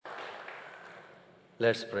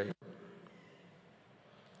Let's pray.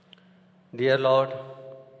 Dear Lord,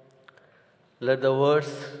 let the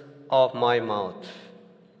words of my mouth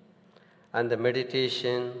and the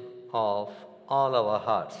meditation of all our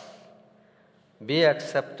hearts be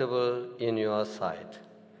acceptable in your sight.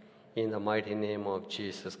 In the mighty name of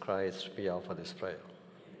Jesus Christ, we offer this prayer.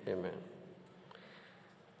 Amen.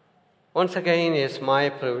 Once again, it's my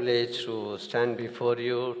privilege to stand before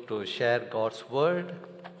you to share God's word.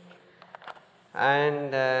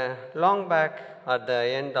 And long back at the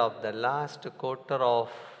end of the last quarter of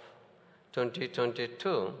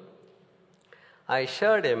 2022, I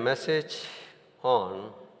shared a message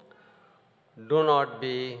on do not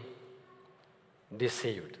be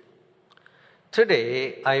deceived.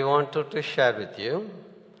 Today, I wanted to share with you,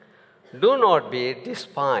 do not be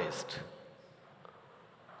despised.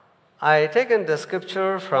 I taken the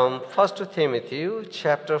scripture from 1 Timothy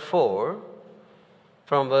chapter 4,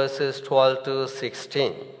 from verses 12 to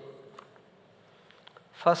 16.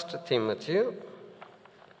 1 Timothy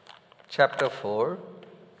chapter 4,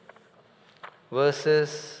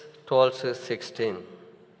 verses 12 to 16.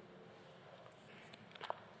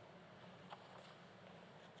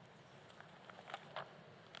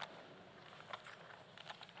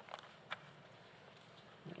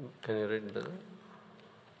 Can you read, brother?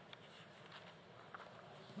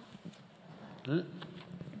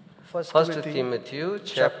 First Timothy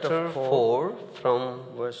chapter 4 from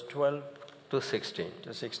verse 12 to 16.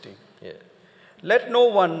 Yeah. Let no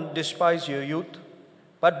one despise your youth,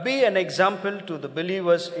 but be an example to the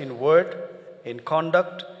believers in word, in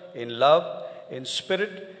conduct, in love, in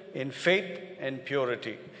spirit, in faith, and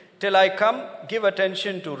purity. Till I come, give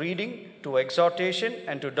attention to reading, to exhortation,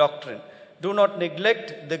 and to doctrine. Do not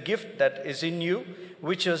neglect the gift that is in you,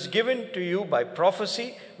 which was given to you by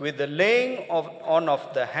prophecy with the laying on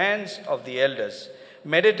of the hands of the elders.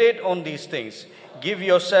 Meditate on these things. Give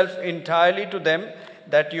yourself entirely to them,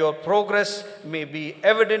 that your progress may be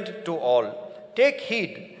evident to all. Take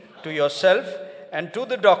heed to yourself and to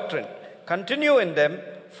the doctrine. Continue in them,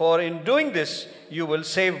 for in doing this you will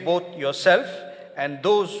save both yourself and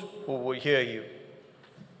those who will hear you.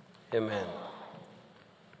 Amen.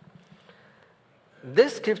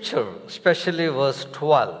 This scripture, especially verse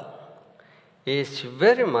 12, is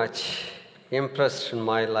very much impressed in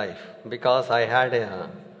my life because I had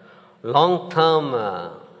a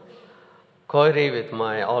long-term query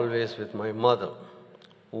always with my mother.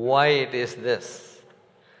 Why it is this?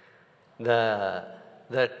 The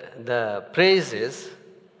praise is,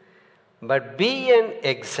 but be an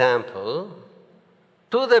example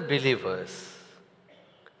to the believers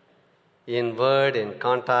in word, in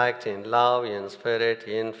contact, in love, in spirit,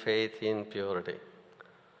 in faith, in purity.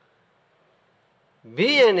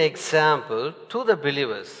 Be an example to the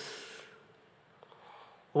believers.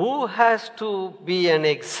 Who has to be an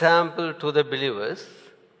example to the believers?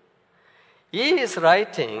 He is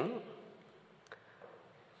writing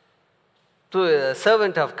to a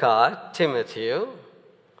servant of God, Timothy,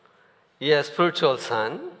 a spiritual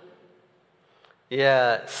son,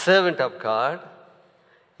 a servant of God,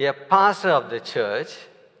 a pastor of the church.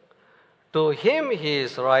 To him he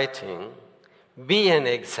is writing, be an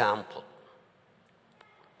example.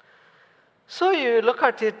 So you look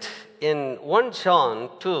at it in 1 John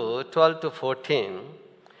 2, 12 to 14,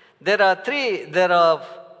 there are three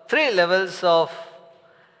levels of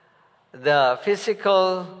the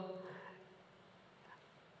physical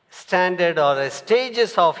standard or the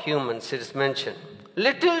stages of humans, it is mentioned.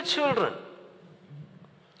 Little children,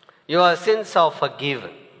 your sins are forgiven.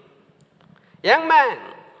 Young man,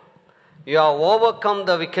 you have overcome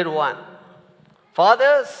the wicked one.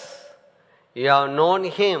 Fathers, you have known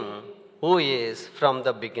him who is from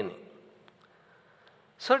the beginning.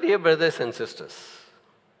 So, dear brothers and sisters,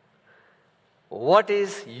 what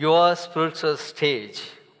is your spiritual stage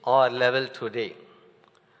or level today?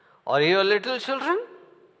 Are you little children?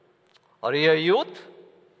 Are you youth?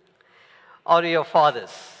 Or your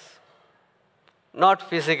fathers? Not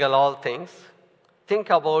physical, all things. Think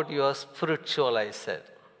about your spiritual, I said.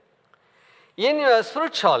 In your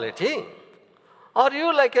spirituality, are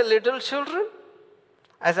you like a little children?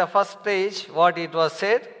 As a first stage, what it was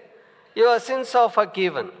said, your sins are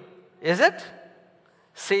forgiven. Is it?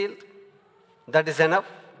 Sealed. That is enough.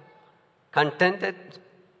 Contented.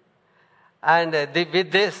 And with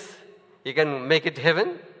this, you can make it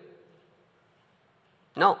heaven?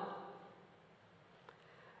 No.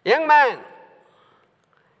 Young man,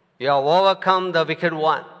 you have overcome the wicked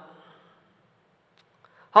one.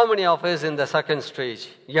 How many of us in the second stage?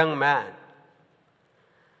 Young man.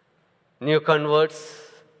 New converts,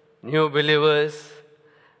 new believers,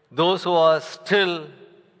 those who are still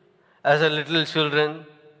as a little children,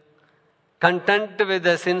 content with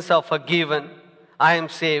the sins are forgiven, I am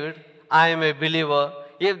saved, I am a believer.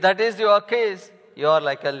 If that is your case, you are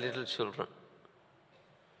like a little children.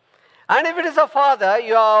 And if it is a father,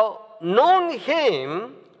 you have known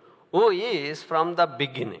him who is from the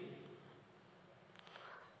beginning.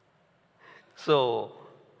 So,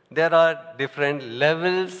 there are different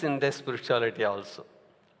levels in the spirituality also.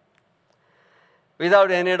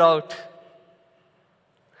 Without any doubt,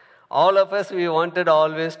 all of us, we wanted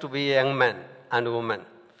always to be young men and women,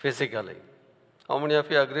 physically. How many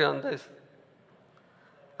of you agree on this?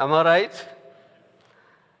 Am I right?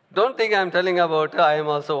 Don't think I'm telling about I am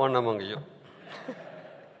also one among you.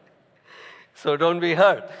 So don't be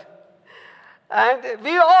hurt. And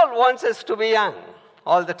we all want us to be young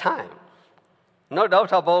all the time. No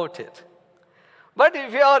doubt about it. But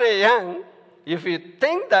if you are a young, if you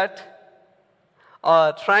think that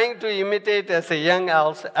or trying to imitate as a young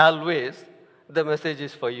always, the message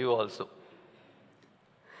is for you also.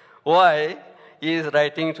 Why? He is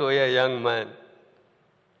writing to a young man.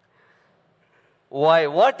 Why?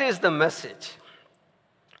 What is the message?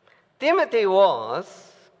 Timothy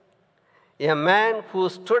was a man who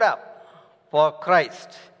stood up for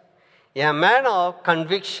Christ, a man of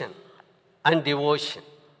conviction and devotion.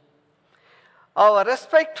 Our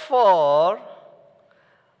respect for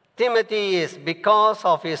Timothy is because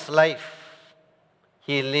of his life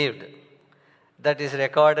he lived. That is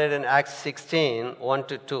recorded in Acts 16,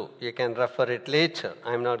 1-2. You can refer it later.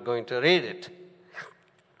 I'm not going to read it.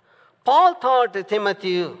 Paul taught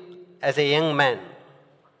Timothy as a young man.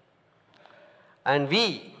 And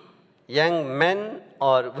we, young men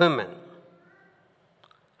or women,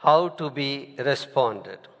 how to be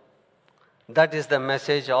responded. That is the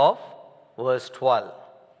message of verse 12.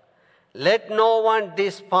 Let no one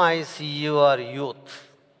despise your youth.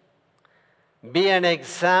 Be an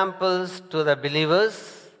example to the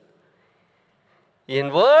believers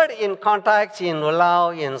in word, in contact, in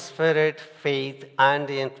love, in spirit, faith, and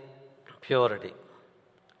in purity.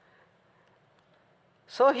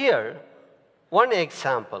 So here, one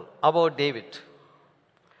example about David.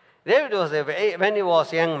 David was when he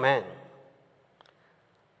was a young man.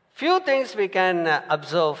 Few things we can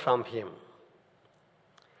observe from him.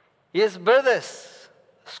 His brothers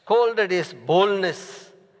scolded his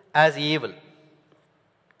boldness as evil.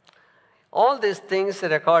 All these things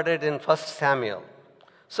recorded in 1 Samuel.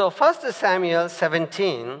 So 1 Samuel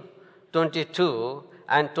 17, 22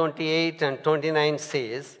 and 28 and 29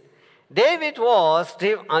 says, David was,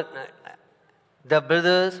 the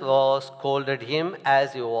brothers was scolded him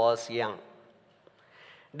as he was young.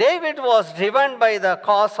 David was driven by the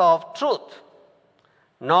cause of truth,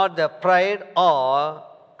 not the pride or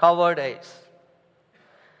cowardice.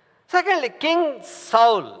 Secondly, King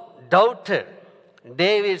Saul doubted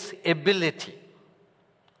David's ability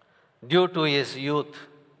due to his youth.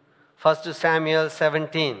 1 Samuel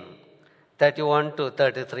 17,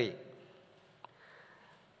 31-33.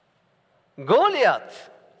 Goliath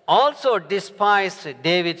also despised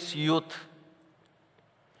David's youth.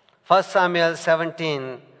 1 Samuel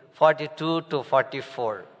 17,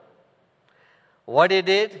 42-44. What he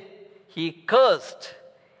did? He cursed,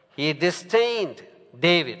 he disdained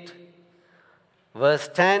David. Verse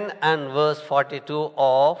 10 and verse 42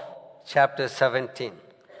 of chapter 17.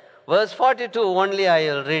 Verse 42 only I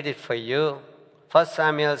will read it for you. 1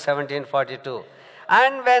 Samuel 17, 42.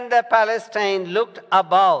 And when the Philistine looked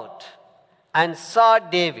about and saw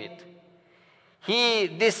David, he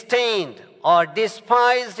disdained or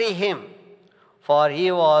despised him, for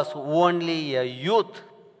he was only a youth,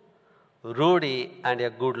 ruddy and a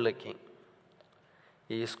good-looking.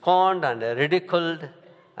 He scorned and ridiculed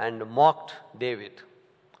and mocked David.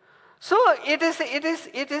 So it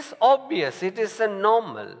is obvious, it is a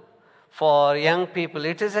normal for young people.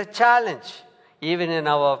 It is a challenge, even in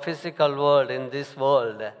our physical world, in this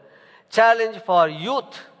world. Challenge for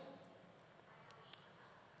youth.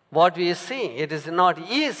 What we see, it is not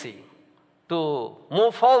easy to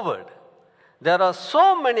move forward. There are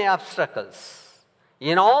so many obstacles.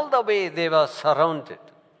 In all the way they were surrounded.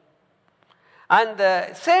 And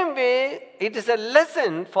the same way, it is a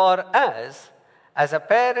lesson for us as a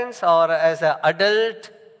parents or as an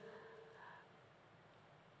adult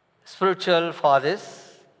spiritual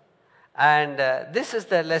fathers. And this is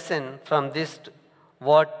the lesson from this,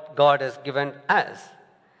 what God has given us.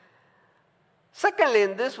 Secondly,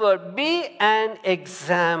 in this word, be an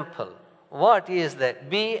example. What is that?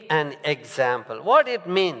 Be an example. What it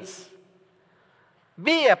means?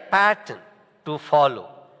 Be a pattern to follow.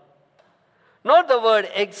 Not the word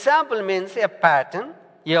example means a pattern,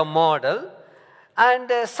 a model.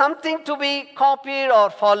 and something to be copied or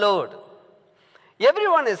followed.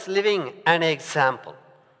 Everyone is living an example.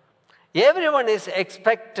 Everyone is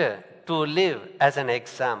expected to live as an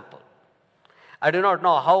example. I do not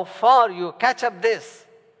know how far you catch up this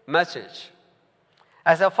message.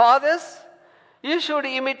 As a fathers, you should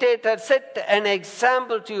imitate and set an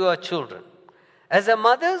example to your children. As a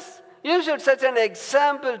mothers, you should set an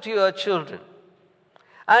example to your children.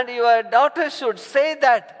 And your daughters should say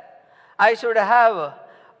that I should have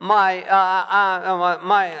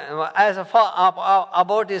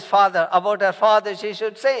about his father, about her father, she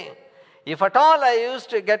should say, if at all I used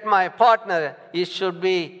to get my partner, he should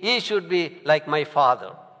be like my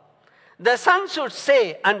father. The son should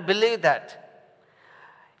say and believe that.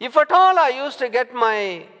 If at all I used to get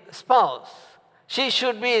my spouse, she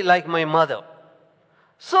should be like my mother.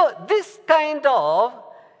 So this kind of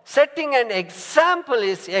setting an example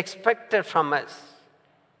is expected from us.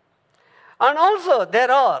 And also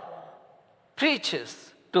there are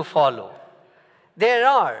preachers to follow. There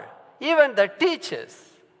are even the teachers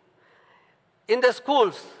in the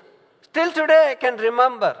schools. Till today I can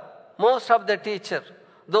remember most of the teachers,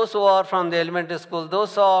 those who are from the elementary school,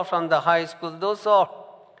 those who are from the high school, those who are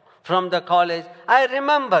from the college. I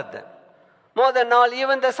remember them. More than all,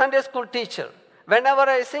 even the Sunday school teacher. Whenever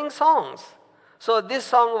I sing songs, so this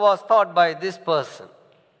song was taught by this person.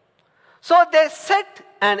 So they set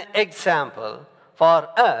an example for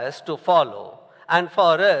us to follow and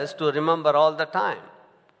for us to remember all the time.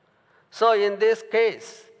 So in this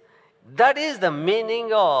case, that is the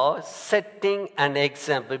meaning of setting an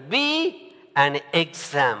example. Be an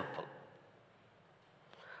example.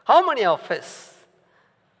 How many of us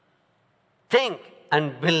think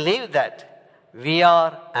and believe that we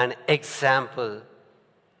are an example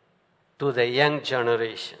to the young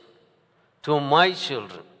generation, to my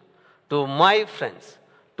children, to my friends,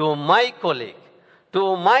 to my colleague,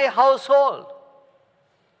 to my household?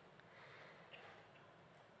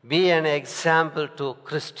 Be an example to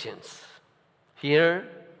Christians. Here,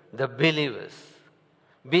 the believers.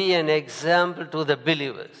 Be an example to the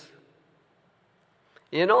believers.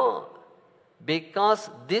 You know, because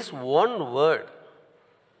this one word,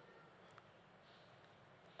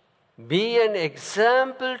 be an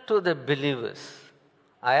example to the believers.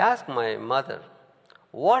 I asked my mother,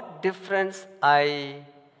 what difference I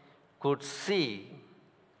could see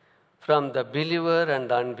from the believer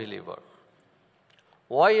and unbeliever.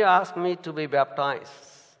 Why you ask me to be baptized?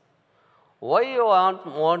 Why you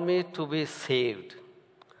want me to be saved?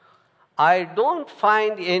 I don't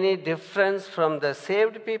find any difference from the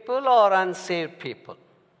saved people or unsaved people.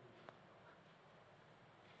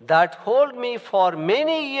 That hold me for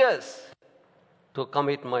many years to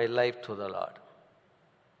commit my life to the Lord.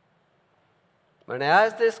 When I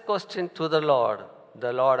asked this question to the Lord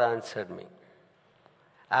answered me.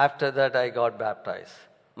 After that, I got baptized.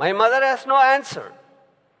 My mother has no answer.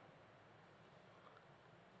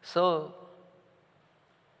 So,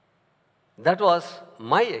 that was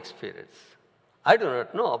my experience. I do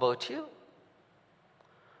not know about you.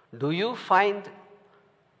 Do you find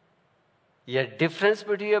a difference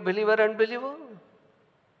between a believer and unbeliever?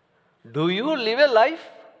 Do you live a life?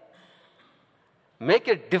 Make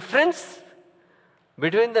a difference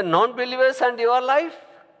between the non-believers and your life?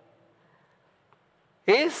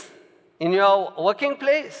 Is in your working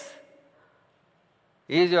place?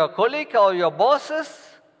 Is your colleague or your bosses?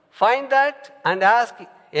 Find that and ask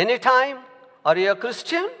anytime, are you a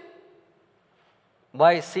Christian?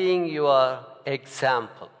 By seeing your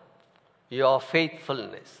example, your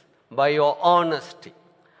faithfulness, by your honesty,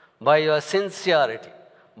 by your sincerity,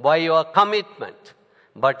 by your commitment.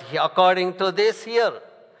 But according to this here,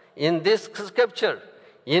 in this scripture,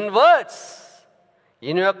 in words,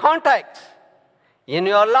 in your contact, in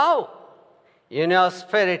your love, in your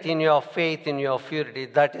spirit, in your faith, in your purity,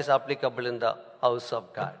 that is applicable in the house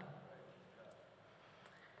of God.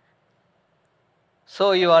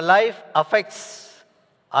 So your life affects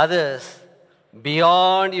others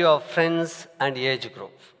beyond your friends and age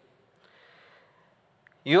group.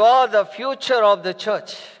 You are the future of the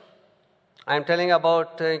church. I am telling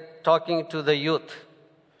about talking to the youth.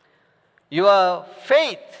 Your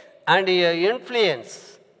faith and your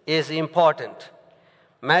influence is important.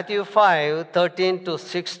 Matthew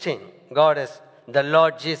 5:13-16, the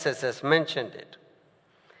Lord Jesus has mentioned it.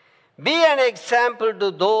 Be an example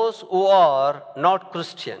to those who are not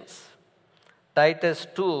Christians. Titus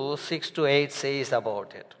 2:6-8 says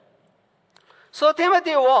about it. So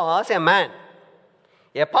Timothy was a man,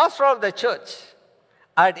 a pastor of the church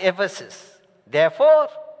at Ephesus. Therefore,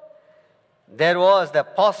 there was the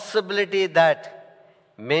possibility that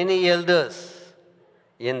many elders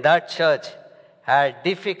in that church had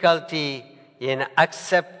difficulty in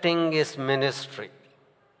accepting his ministry.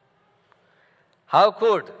 How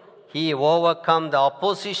could he overcome the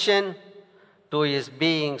opposition to his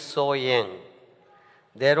being so young?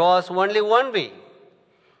 There was only one way.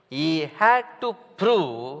 He had to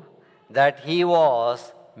prove that he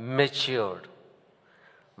was matured,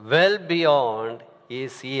 well beyond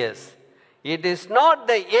his years. It is not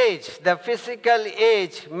the age, the physical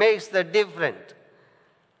age makes the difference.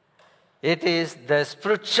 It is the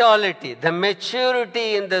spirituality, the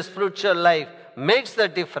maturity in the spiritual life makes the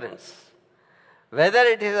difference. Whether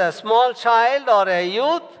it is a small child or a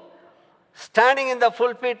youth standing in the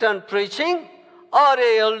pulpit and preaching, or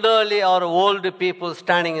a elderly or old people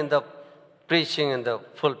standing in the preaching in the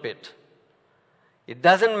pulpit. It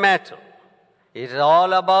doesn't matter. It is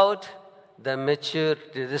all about the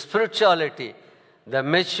maturity, the spirituality. The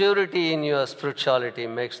maturity in your spirituality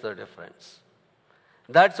makes the difference.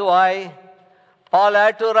 That's why Paul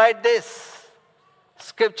had to write this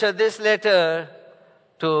scripture, this letter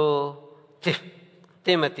to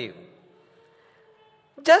Timothy.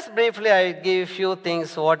 Just briefly, I give a few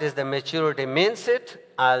things what is the maturity means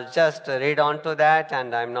it. I'll just read on to that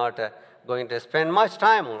and I'm not going to spend much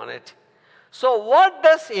time on it. So what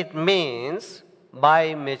does it means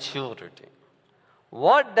by maturity?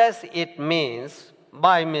 What does it means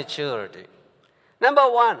by maturity? Number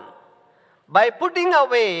one, by putting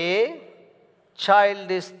away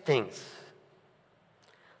childish things.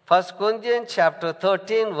 1 Corinthians chapter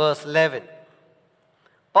 13 verse 11.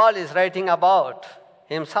 Paul is writing about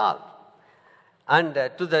himself and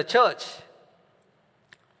to the church.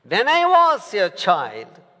 When I was a child,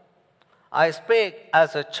 I spake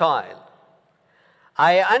as a child.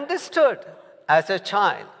 I understood as a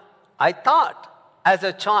child. I thought as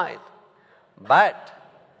a child. But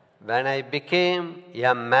when I became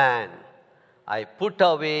a man, I put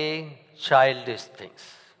away childish things.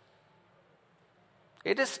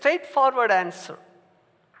 It is a straightforward answer.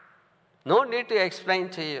 No need to explain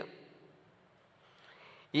to you.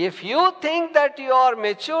 If you think that you are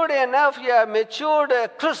matured enough, you are matured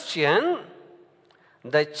Christian,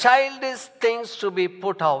 the childish things to be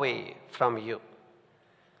put away from you.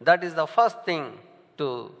 That is the first thing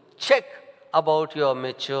to check about your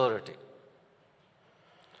maturity.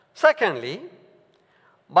 Secondly,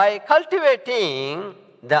 by cultivating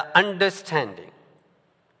the understanding.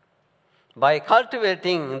 By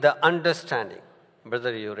cultivating the understanding.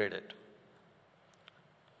 Brother, you read it.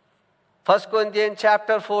 1 Corinthians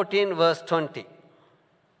chapter 14 verse 20.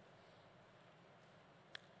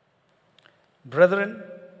 Brethren,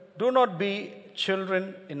 do not be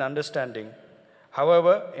children in understanding.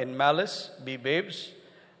 However, in malice be babes,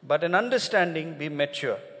 but in understanding be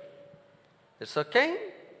mature. It's okay?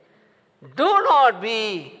 Do not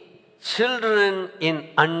be children in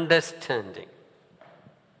understanding,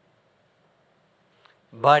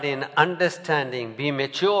 but in understanding be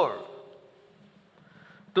mature.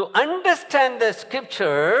 To understand the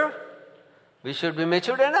scripture, we should be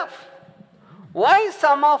matured enough. Why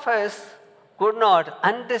some of us could not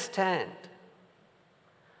understand?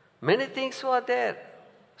 Many things were there.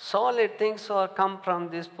 Solid things were come from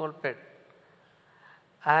this pulpit.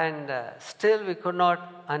 And still we could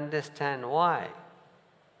not understand why.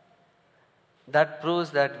 That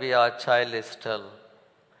proves that we are childish still.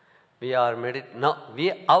 We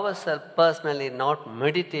ourselves personally not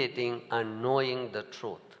meditating and knowing the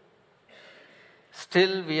truth.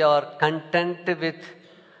 Still we are content with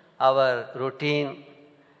our routine,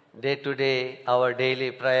 day to day, our daily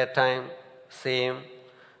prayer time, same,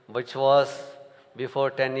 which was before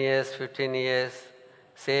 10 years, 15 years,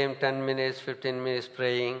 same 10 minutes, 15 minutes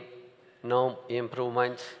praying, no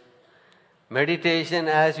improvements. Meditation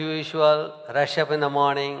as usual, rush up in the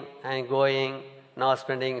morning and going, not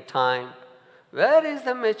spending time. Where is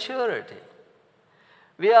the maturity?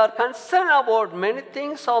 We are concerned about many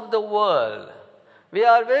things of the world. We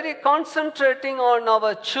are very concentrating on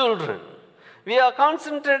our children. We are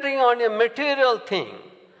concentrating on a material thing,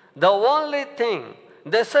 the only thing,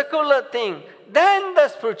 the secular thing, then the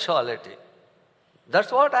spirituality.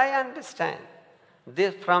 That's what I understand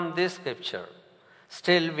from this scripture.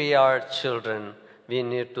 Still we are children. We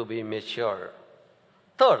need to be mature.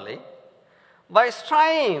 Thirdly, by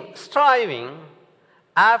striving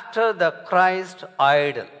after the Christ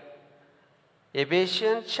idol.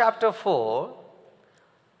 Ephesians chapter 4,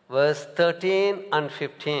 verse 13 and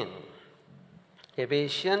 15.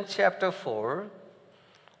 Ephesians chapter 4,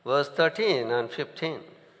 verse 13 and 15.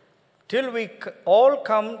 Till we all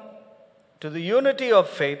come to the unity of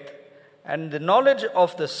faith and the knowledge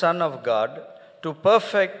of the Son of God, to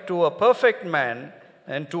a perfect man,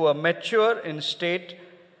 and to a mature in state,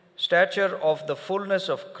 stature of the fullness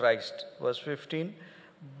of Christ. Verse 15.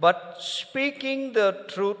 But speaking the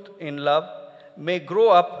truth in love may grow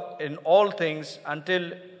up in all things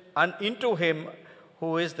into him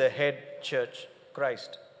who is the head, church,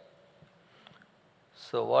 Christ.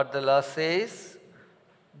 So what the Lord says,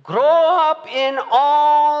 grow up in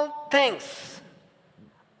all things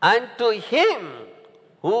unto him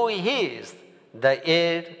who is the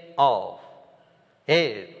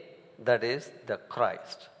head, that is the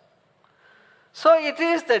Christ. So it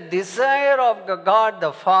is the desire of God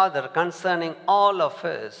the Father concerning all of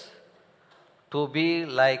us to be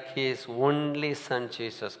like his only Son,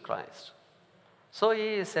 Jesus Christ. So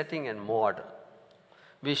he is setting a model.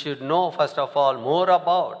 We should know, first of all, more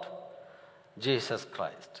about Jesus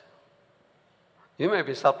Christ. You may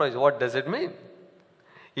be surprised, what does it mean?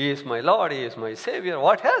 He is my Lord, he is my Savior.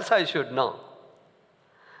 What else I should know?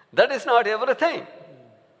 That is not everything.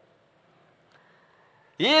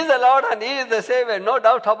 He is the Lord and he is the Savior, no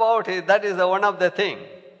doubt about it. That is one of the things.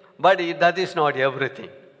 But that is not everything.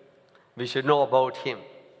 We should know about him,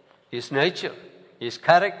 his nature, his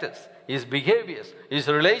characters, his behaviors, his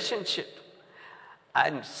relationship,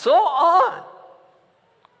 and so on.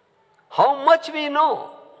 How much we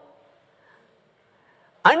know.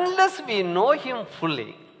 Unless we know him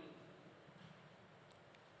fully,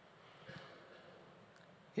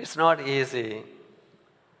 it's not easy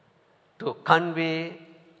to convey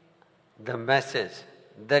the message,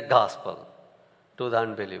 the gospel, to the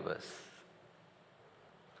unbelievers.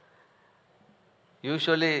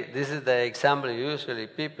 Usually, this is the example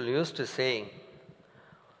people used to say,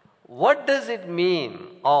 what does it mean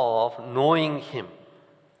of knowing him?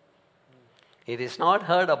 It is not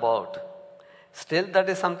heard about. Still, that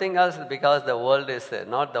is something else because the world is there.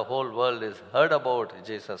 Not the whole world is heard about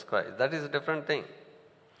Jesus Christ. That is a different thing.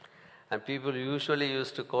 And people usually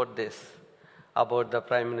used to quote this about the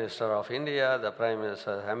Prime Minister of India, the Prime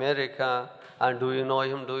Minister of America, and do you know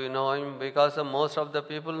him, do you know him? Because most of the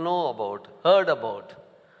people know about, heard about.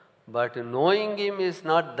 But knowing him is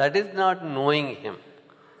not knowing him.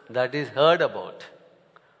 That is heard about.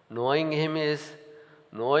 Knowing him is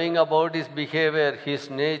knowing about his behavior, his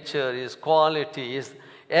nature, his quality,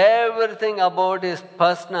 everything about his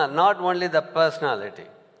personal, not only the personality,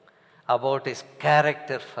 about his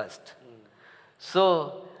character first.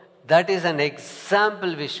 So, that is an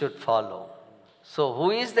example we should follow. So,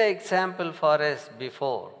 who is the example for us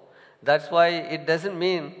before? That's why it doesn't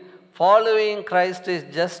mean following Christ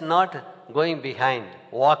is just not going behind,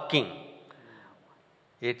 walking.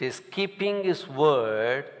 It is keeping his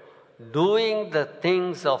word, doing the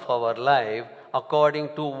things of our life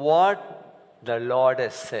according to what the Lord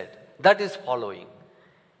has said. That is following.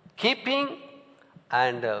 Keeping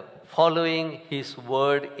and following his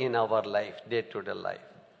word in our life, day-to-day life.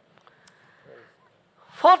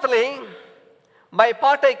 Fourthly, by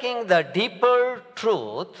partaking the deeper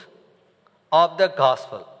truth of the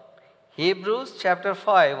gospel. Hebrews chapter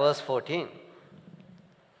 5 verse 14.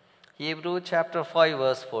 Hebrews chapter 5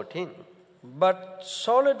 verse 14. But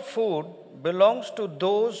solid food belongs to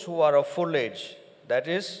those who are of full age, that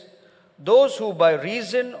is, those who by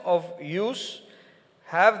reason of use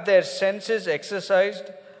have their senses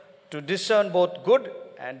exercised to discern both good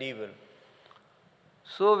and evil.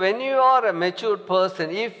 So when you are a matured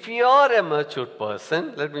person, if you are a matured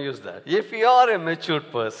person, let me use that. If you are a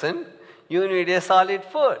matured person, you need a solid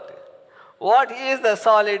food. What is the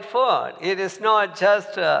solid food? It is not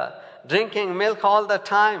just drinking milk all the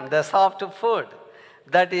time, the soft food.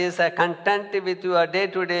 That is content with your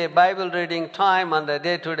day-to-day Bible reading time and the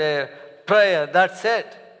day-to-day prayer. That's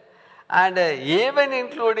it. And even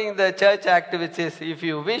including the church activities, if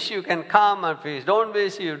you wish, you can come. If you don't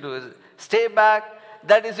wish, you do stay back.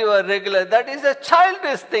 That is your regular. That is a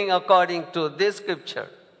childish thing according to this scripture.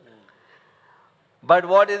 But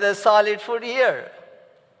what is the solid food here?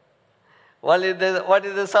 What is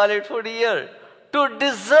the solid food here? To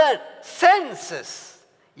discern senses,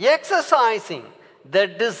 exercising the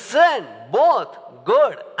discern both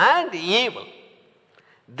good and evil.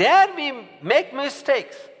 There we make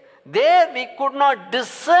mistakes. There we could not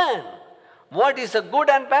discern what is a good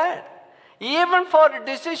and bad. Even for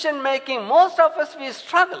decision making, most of us we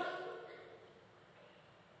struggle.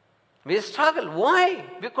 We struggle. Why?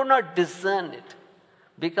 We could not discern it.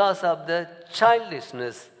 Because of the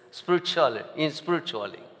childishness spiritually.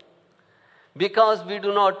 Because we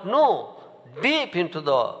do not know deep into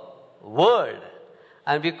the word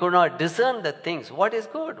and we could not discern the things. What is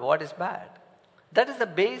good? What is bad? That is the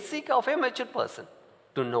basic of a mature person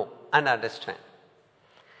to know and understand.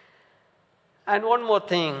 And one more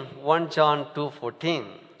thing, 1 John 2:14,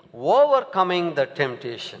 overcoming the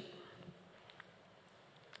temptation.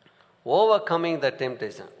 Overcoming the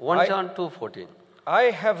temptation. 1 I- John 2:14.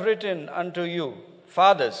 I have written unto you,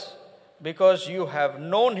 fathers, because you have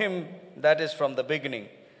known him that is from the beginning.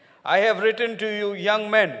 I have written to you,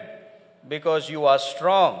 young men, because you are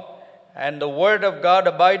strong, and the word of God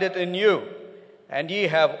abideth in you, and ye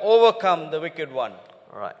have overcome the wicked one.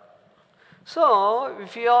 Right. So,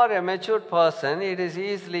 if you are a matured person, it is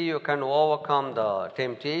easily you can overcome the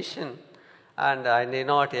temptation. And I need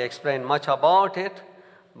not explain much about it,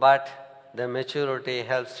 but the maturity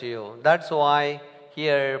helps you. That's why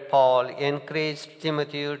here Paul encouraged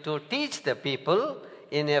Timothy to teach the people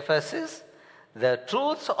in Ephesus the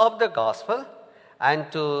truths of the gospel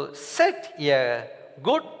and to set a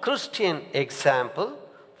good Christian example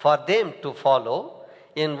for them to follow.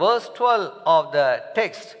 In verse 12 of the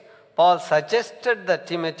text, Paul suggested to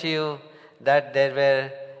Timothy that there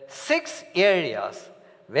were 6 areas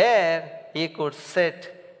where he could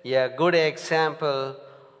set a good example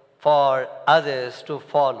for others to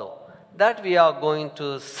follow. That we are going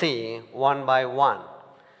to see one by one.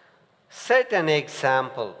 Set an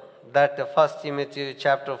example. That 1 Timothy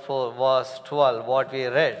chapter 4 verse 12, what we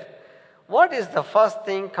read. What is the first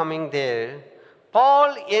thing coming there?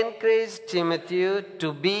 Paul encouraged Timothy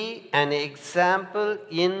to be an example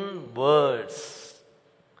in words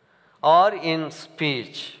or in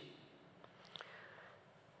speech.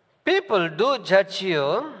 People do judge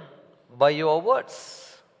you by your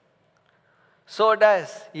words. So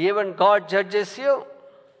does even God judges you.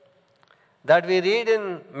 That we read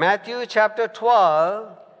in Matthew chapter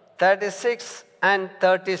 12, 36 and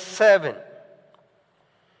 37.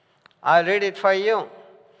 I'll read it for you.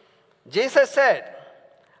 Jesus said,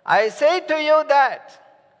 I say to you that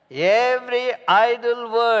every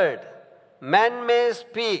idle word men may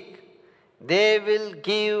speak, they will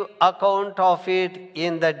give account of it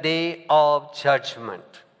in the day of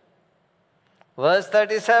judgment. Verse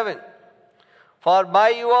 37. For by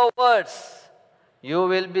your words you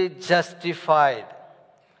will be justified,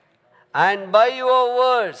 and by your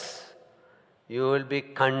words you will be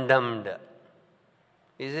condemned.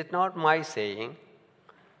 Is it not my saying?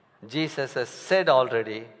 Jesus has said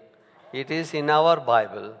already, it is in our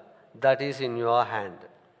Bible, that is in your hand.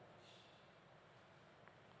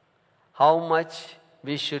 How much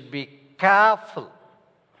we should be careful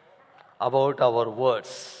about our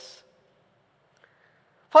words.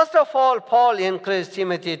 First of all, Paul encouraged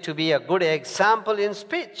Timothy to be a good example in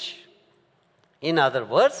speech. In other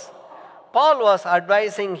words, Paul was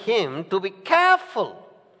advising him to be careful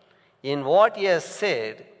in what he has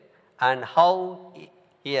said and how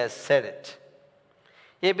he has said it.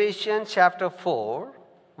 Ephesians chapter 4,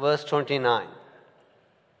 verse 29.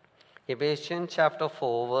 Ephesians chapter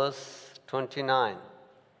 4, verse 29.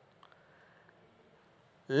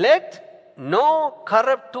 Let no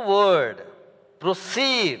corrupt word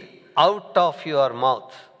proceed out of your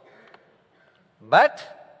mouth, but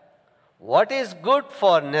what is good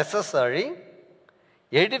for necessary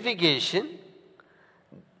edification,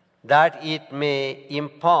 that it may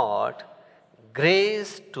impart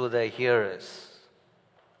grace to the hearers.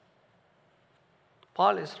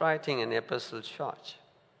 Paul is writing an epistle church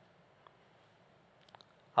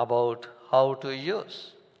about how to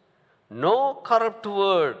use. No corrupt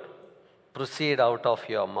word proceed out of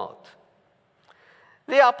your mouth.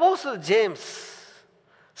 The Apostle James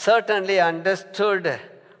certainly understood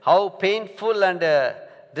how painful and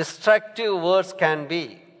destructive words can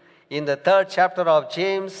be. In the 3rd chapter of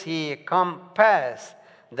James, he compares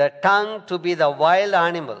the tongue to be the wild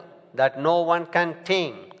animal that no one can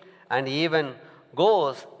tame, and even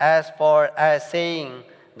goes as far as saying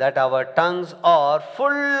that our tongues are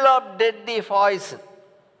full of deadly poison.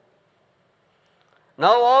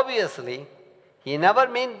 Now, obviously, he never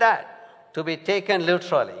meant that to be taken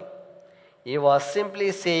literally. He was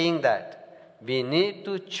simply saying that we need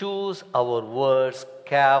to choose our words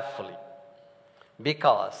carefully,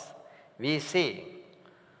 because we say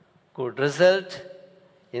could result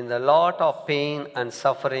in the lot of pain and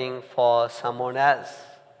suffering for someone else.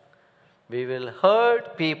 We will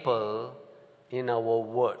hurt people in our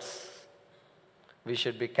words. We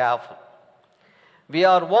should be careful. We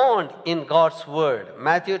are warned in God's word,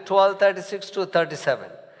 Matthew 12, 36 to 37.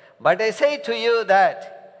 But I say to you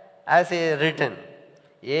that, as is written,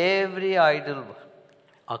 every idle word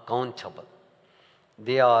accountable.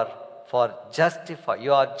 They are for justified.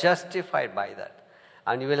 You are justified by that.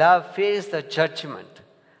 And you will have faced the judgment,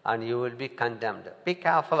 and you will be condemned. Be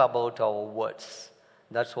careful about our words.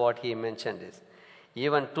 That's what he mentioned is.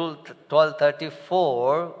 Even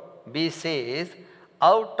 12:34b says,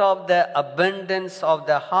 out of the abundance of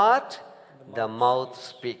the heart, the mouth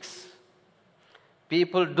speaks.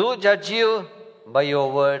 People do judge you by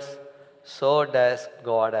your words, so does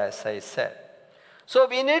God, as I said. So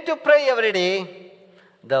we need to pray every day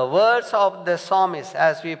the words of the psalmist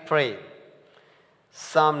as we pray.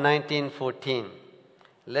 Psalm 19:14.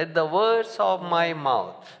 Let the words of my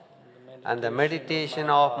mouth and the meditation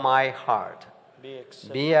of my heart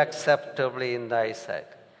be acceptable in thy sight.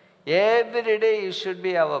 Every day it should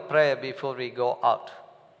be our prayer before we go out.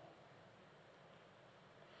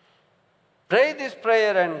 Pray this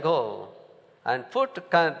prayer and go and put the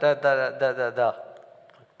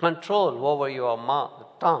control over your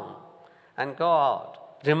tongue and go out.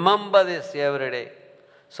 Remember this every day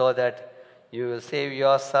so that you will save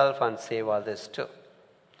yourself and save others too.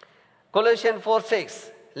 Colossians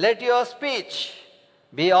 4:6. Let your speech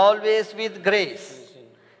be always with grace,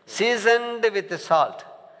 seasoned with salt,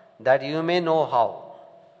 that you may know how.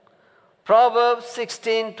 Proverbs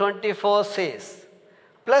 16:24 says,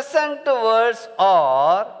 pleasant words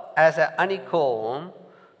are as a honeycomb,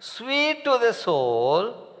 sweet to the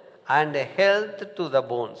soul and health to the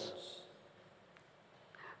bones.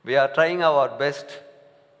 We are trying our best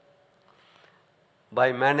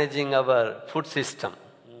by managing our food system.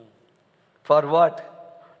 For what?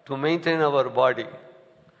 To maintain our body.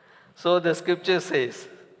 So the scripture says,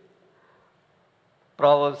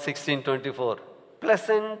 Proverbs 16:24,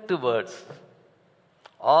 pleasant words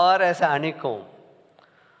are as a honeycomb,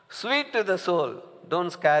 sweet to the soul. Don't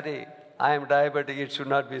scary. I am diabetic, it should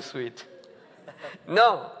not be sweet.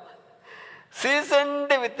 No.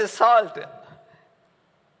 Seasoned with the salt,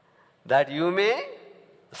 that you may,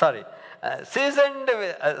 sweet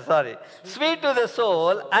to the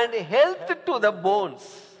soul and health to the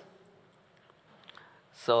bones.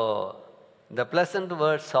 So, the pleasant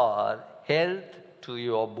words are health to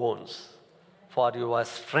your bones, for your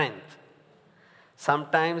strength.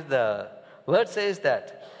 Sometimes the word says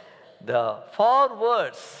that the 4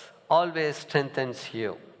 words always strengthens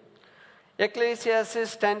you.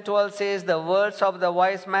 Ecclesiastes 10:12 says the words of the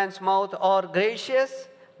wise man's mouth are gracious,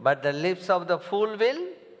 but the lips of the fool will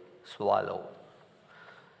swallow.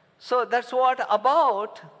 So that's what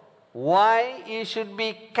about why you should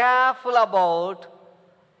be careful about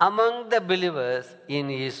among the believers in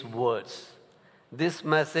his words. This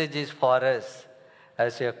message is for us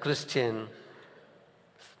as a Christian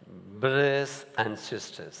brothers and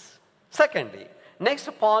sisters. Secondly, next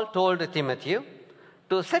Paul told Timothy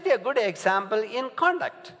to set a good example in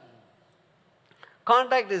conduct.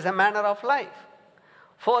 Conduct is a manner of life.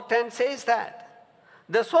 4:10 says that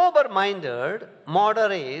the sober-minded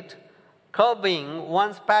moderate, curbing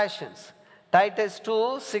one's passions. Titus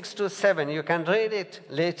 2:6-7. You can read it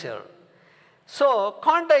later. So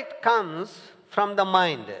conduct comes from the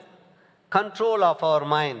mind, control of our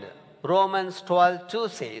mind. Romans 12:2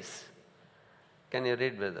 says. Can you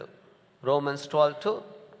read with it? Romans 12:2.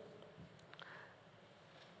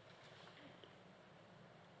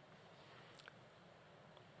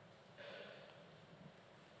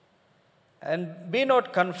 And be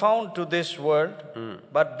not confounded to this world,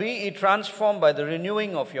 but be ye transformed by the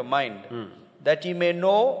renewing of your mind, that ye may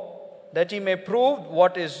know, that ye may prove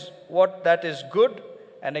what that is good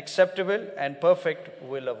and acceptable and perfect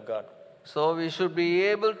will of God. So we should be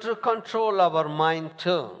able to control our mind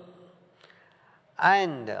too.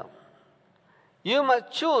 And you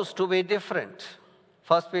must choose to be different.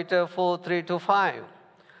 1 Peter 4:3-5.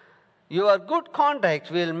 Your good conduct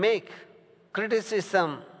will make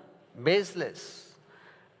criticism baseless.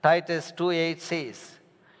 Titus 2:8 says,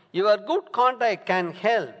 your good conduct can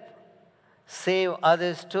help save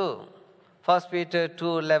others too. 1 Peter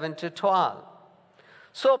 2:11-12.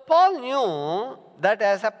 So Paul knew that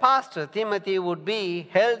as a pastor, Timothy would be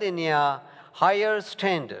held in a higher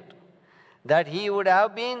standard, that he would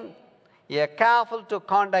have been careful to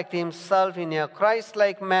conduct himself in a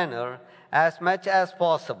Christ-like manner as much as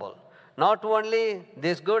possible. Not only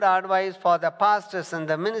this good advice for the pastors and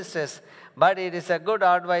the ministers, but it is a good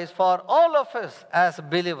advice for all of us as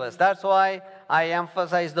believers. That's why I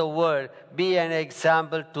emphasize the word, be an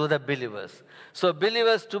example to the believers. So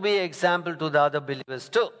believers to be example to the other believers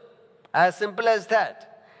too. As simple as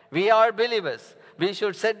that. We are believers. We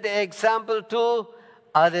should set the example to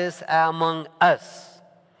others among us.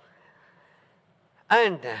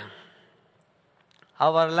 And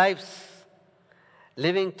our lives,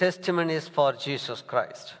 living testimonies for Jesus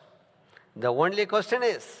Christ. The only question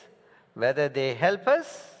is whether they help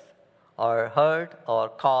us or hurt or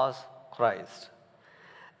cause Christ.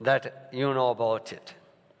 That you know about it,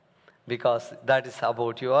 because that is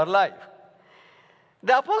about your life.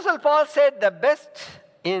 The Apostle Paul said the best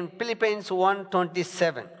in Philippians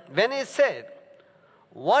 1:27 when he said,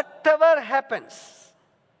 whatever happens,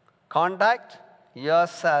 conduct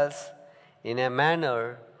yourselves in a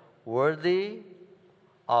manner worthy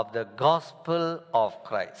of the gospel of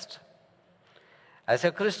Christ. As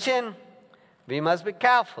a Christian, we must be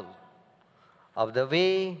careful of the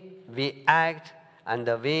way we act and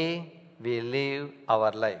the way we live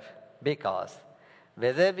our life, because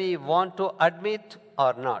whether we want to admit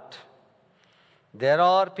or not, there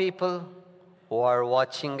are people who are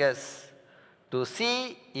watching us to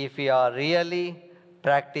see if we are really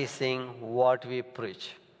practicing what we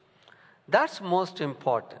preach. That's most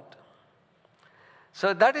important.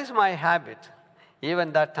 So that is my habit.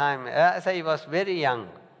 Even that time, as I was very young,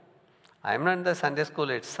 I'm not in the Sunday school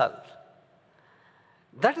itself.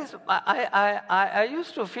 That is, I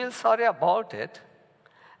used to feel sorry about it,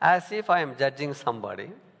 as if I am judging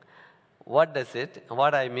somebody. What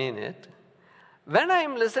I mean it? When I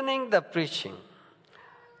am listening the preaching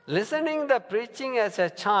as a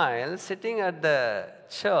child sitting at the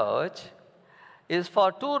church is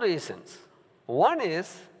for two reasons. One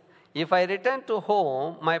is, if I return to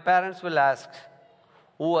home, my parents will ask,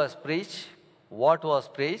 who was preached, what was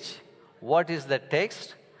preached, what is the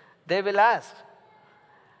text? They will ask.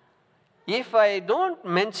 If I don't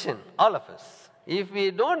mention, all of us, if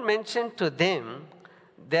we don't mention to them,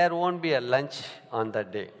 there won't be a lunch on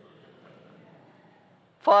that day.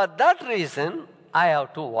 For that reason, I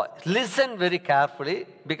have to listen very carefully,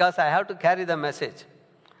 because I have to carry the message.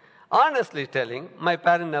 Honestly telling, my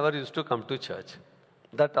parents never used to come to church.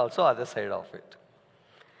 That also other side of it.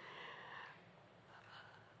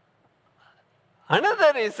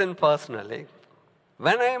 Another reason personally,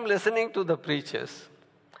 when I am listening to the preachers,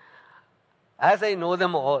 as I know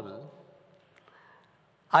them all,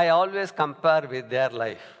 I always compare with their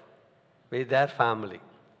life, with their family.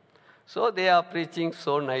 So they are preaching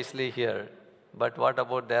so nicely here, but what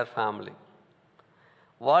about their family?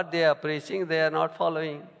 What they are preaching, they are not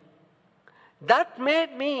following. That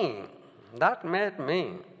made me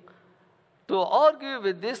to argue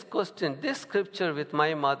with this question, this scripture with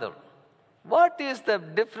my mother. What is the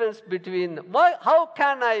difference between, how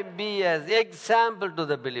can I be as example to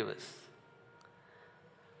the believers?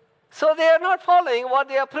 So they are not following what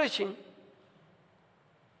they are preaching.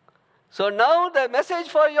 So now the message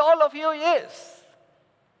for all of you is,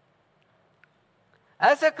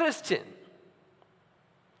 as a Christian,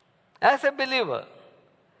 as a believer,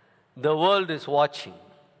 the world is watching.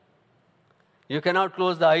 You cannot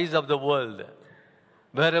close the eyes of the world.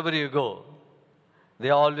 Wherever you go, they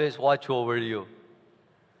always watch over you.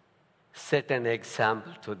 Set an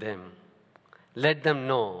example to them. Let them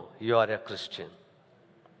know you are a Christian.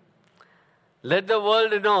 Let the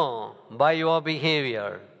world know by your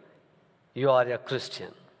behavior you are a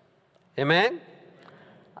Christian. Amen?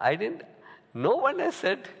 No one has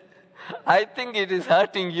said, I think it is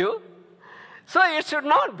hurting you. So it should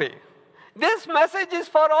not be. This message is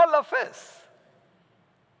for all of us.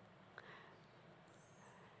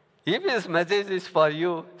 If his message is for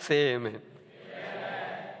you, say amen. Amen.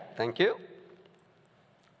 Thank you.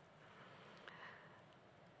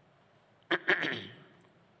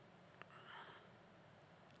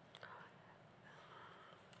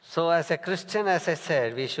 So as a Christian, as I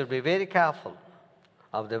said, we should be very careful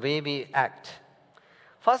of the way we act.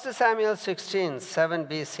 1 Samuel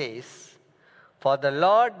 16:7b says, for the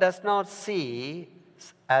Lord does not see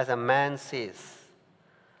as a man sees.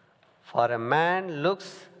 For a man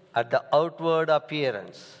looks at the outward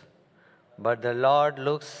appearance, but the Lord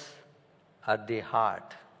looks at the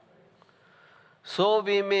heart. So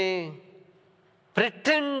we may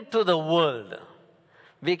pretend to the world.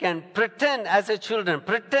 We can pretend as a children,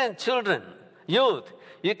 youth.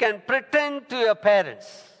 You can pretend to your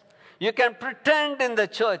parents. You can pretend in the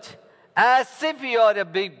church as if you are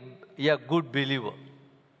a good believer.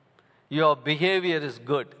 Your behavior is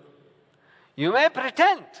good. You may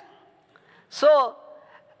pretend. So,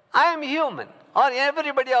 I am human, or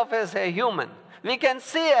everybody of us is human. We can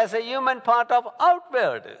see as a human part of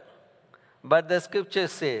outward. But the scripture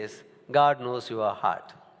says, God knows your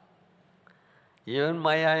heart. Even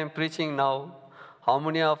I am preaching now, how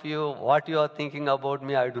many of you, what you are thinking about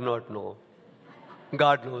me, I do not know.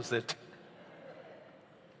 God knows it.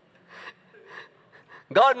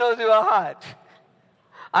 God knows your heart.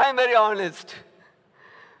 I am very honest.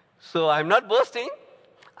 So I am not boasting.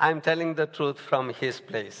 I am telling the truth from His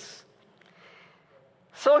place.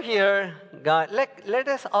 So here, God, let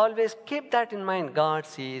us always keep that in mind. God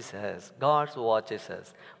sees us. God watches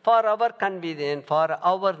us. For our convenience, for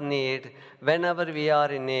our need, whenever we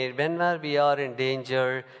are in need, whenever we are in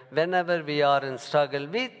danger, whenever we are in struggle,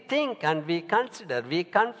 we think and we consider, we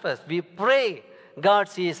confess, we pray. God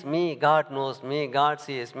sees me, God knows me, God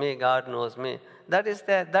sees me, God knows me. That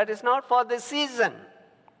is not for the season.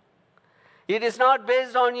 It is not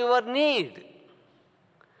based on your need.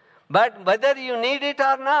 But whether you need it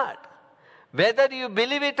or not, whether you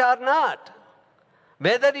believe it or not,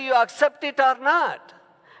 whether you accept it or not,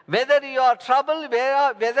 whether you are troubled,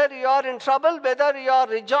 whether you are in trouble, whether you are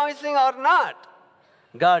rejoicing or not,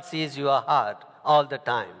 God sees your heart all the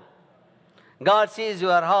time. God sees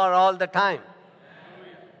your heart all the time.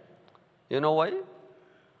 You know why?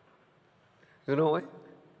 You know why?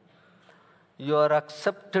 You are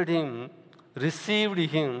accepted Him, received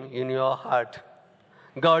Him in your heart.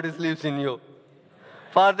 God lives in you.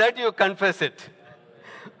 For that you confess it.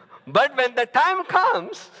 But when the time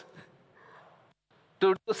comes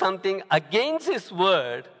to do something against His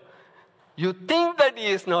word, you think that He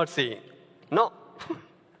is not seeing. No.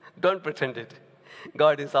 Don't pretend it.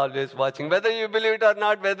 God is always watching. Whether you believe it or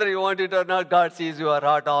not, whether you want it or not, God sees your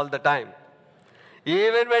heart all the time.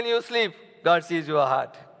 Even when you sleep, God sees your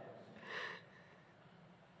heart.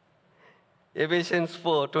 Ephesians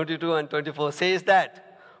 4:22 and 24 says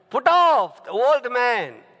that, put off the old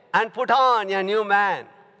man and put on a new man.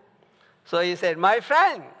 So he said, my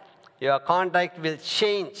friend, your conduct will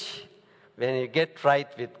change when you get right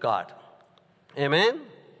with God. Amen?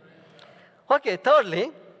 Okay,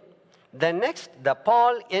 thirdly, the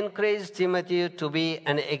Paul encouraged Timothy to be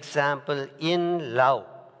an example in love.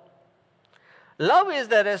 Love is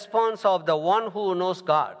the response of the one who knows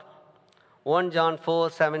God. 1 John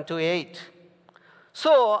 4:7-8.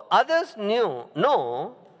 So others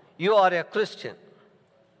know you are a Christian.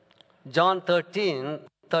 John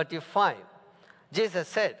 13:35. Jesus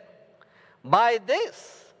said, by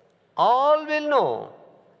this all will know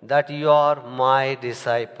that you are my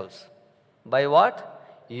disciples. By what?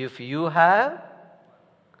 If you have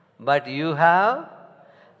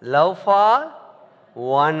love for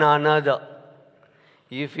one another.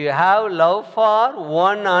 If you have love for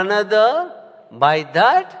one another, by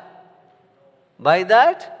that,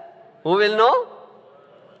 who will know?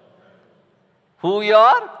 Who you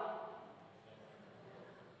are?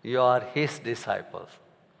 You are His disciples,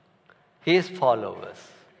 His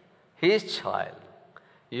followers, His child.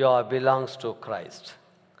 You are belongs to Christ.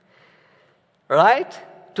 Right?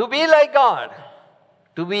 To be like God,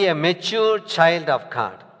 to be a mature child of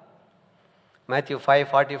God. Matthew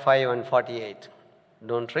 5:45 and 48.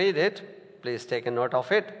 Don't read it. Please take a note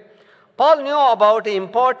of it. Paul knew about how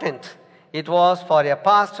important it was for a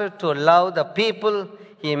pastor to love the people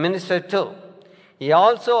he ministered to. He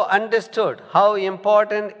also understood how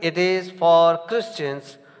important it is for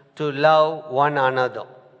Christians to love one another.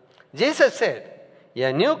 Jesus said,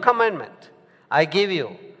 a new commandment I give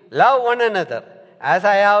you, love one another as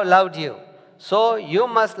I have loved you. So you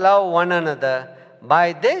must love one another.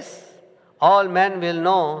 By this, all men will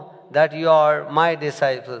know that you are my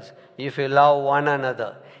disciples, if you love one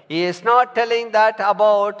another. He is not telling that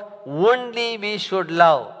about only we should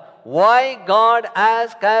love. Why God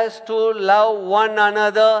asks us to love one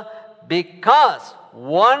another? Because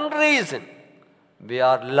one reason, we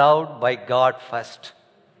are loved by God first.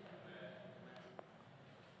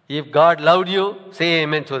 If God loved you, say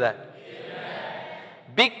amen to that. Amen.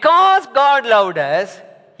 Because God loved us,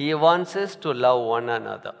 He wants us to love one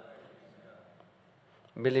another.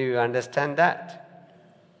 Believe you understand that?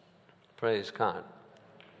 Praise God.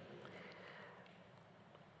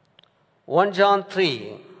 1 John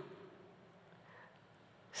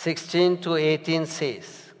 3:16-18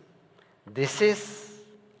 says, this is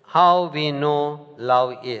how we know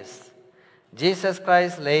love is. Jesus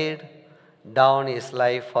Christ laid down His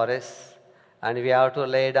life for us, and we have to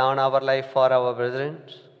lay down our life for our brethren.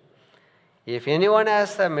 If anyone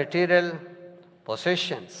has the material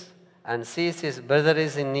possessions and sees his brother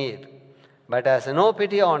is in need, but has no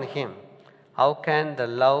pity on him, how can the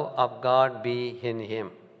love of God be in him?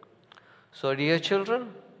 So, dear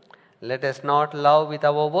children, let us not love with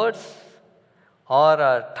our words or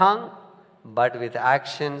our tongue, but with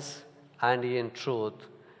actions and in truth.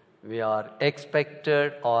 We are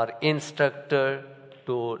expected or instructed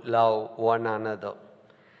to love one another.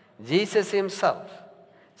 Jesus Himself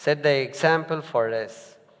set the example for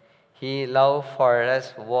us. His love for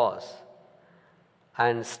us was,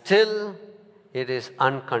 and still it is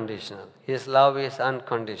unconditional. His love is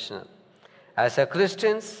unconditional. As a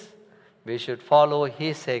Christians, we should follow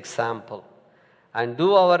His example and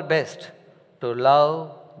do our best to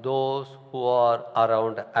love those who are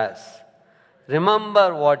around us.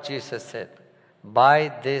 Remember what Jesus said, by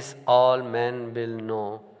this all men will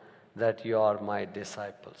know that you are my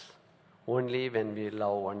disciples. Only when we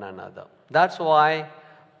love one another. That's why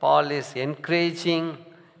Paul is encouraging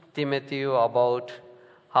Timothy about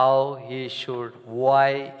why he should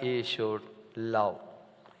love.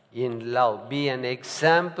 In love, be an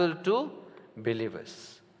example to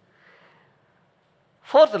believers.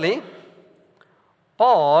 Fourthly,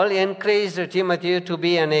 Paul encouraged Timothy to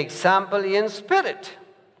be an example in spirit.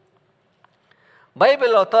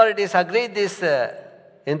 Bible authorities agree this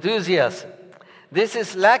enthusiasm. This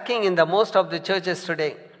is lacking in the most of the churches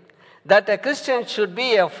today. That a Christian should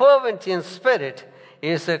be a fervent in spirit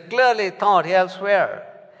is clearly taught elsewhere.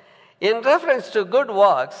 In reference to good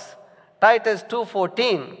works, Titus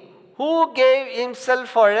 2:14, who gave himself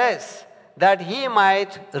for us, that he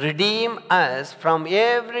might redeem us from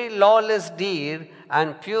every lawless deed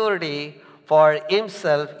and purity for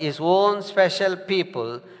himself, his own special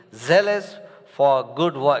people, zealous for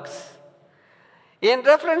good works. In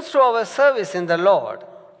reference to our service in the Lord,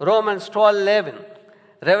 Romans 12:11,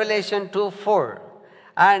 Revelation 2:4,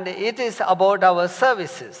 and it is about our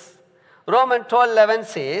services. Romans 12:11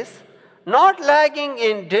 says, not lagging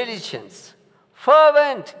in diligence,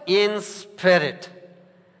 fervent in spirit,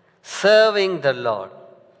 serving the Lord.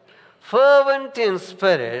 Fervent in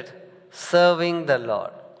spirit, serving the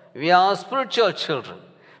Lord. We are spiritual children.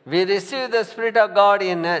 We receive the Spirit of God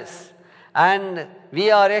in us, and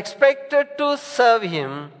we are expected to serve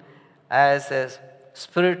Him as a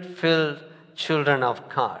Spirit-filled children of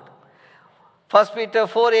God. 1 Peter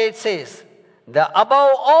 4:8 says,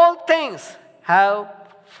 above all things have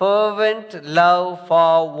fervent love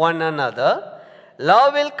for one another.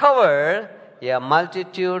 Love will cover a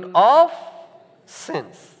multitude of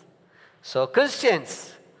sins. So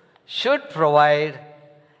Christians should provide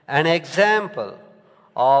an example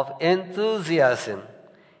of enthusiasm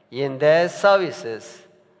in their services,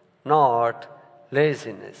 not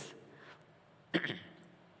laziness.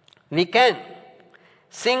 We can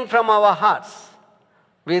sing from our hearts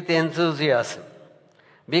with enthusiasm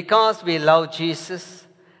because we love Jesus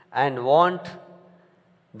and want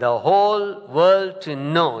the whole world to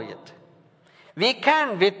know it. We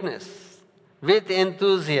can witness with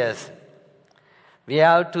enthusiasm. We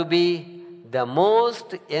have to be the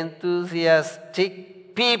most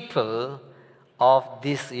enthusiastic people of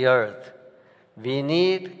this earth. We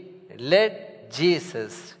need let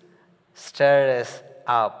Jesus stir us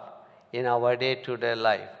up in our day-to-day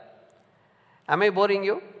life. Am I boring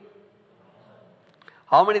you?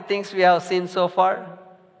 How many things we have seen so far?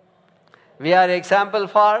 We are example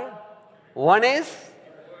for. One is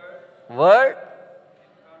word.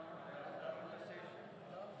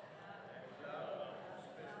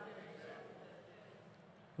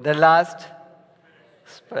 The last,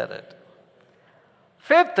 spirit.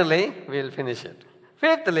 Fifthly, we'll finish it.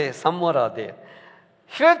 Fifthly, some more are there.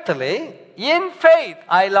 Fifthly, in faith,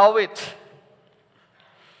 I love it.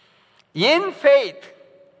 In faith,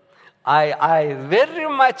 I very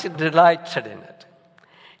much delighted in it.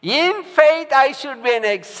 In faith, I should be an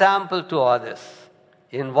example to others.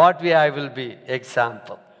 In what way I will be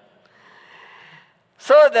example.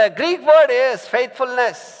 So the Greek word is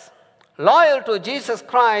faithfulness, loyal to Jesus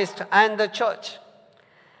Christ and the church.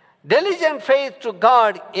 Diligent faith to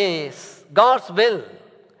God is God's will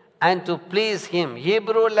and to please Him.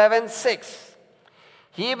 Hebrew 11:6.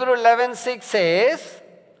 Hebrew 11:6 says,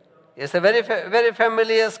 it's a very, very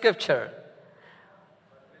familiar scripture.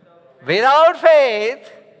 Without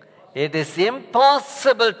faith, it is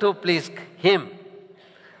impossible to please Him.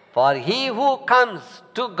 For he who comes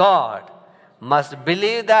to God must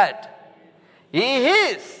believe that He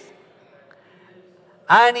is.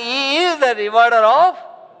 And He is the rewarder of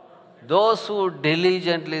those who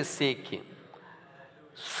diligently seek Him.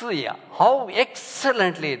 See how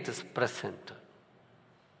excellently it is presented.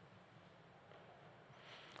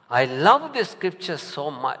 I love this scripture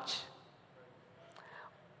so much.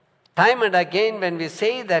 Time and again when we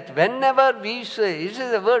say that, whenever we say, it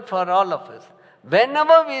is a word for all of us.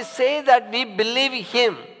 Whenever we say that we believe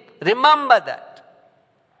Him, remember that.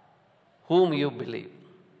 Whom you believe,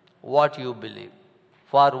 what you believe,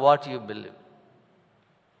 for what you believe.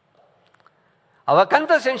 Our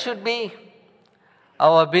confession should be,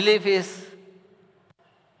 our belief is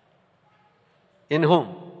in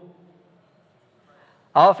whom?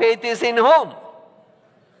 Our faith is in whom?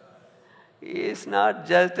 It's not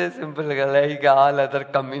just as simple like all other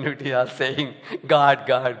community are saying, God,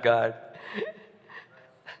 God, God.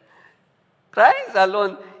 Christ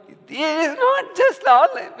alone, He is not just all.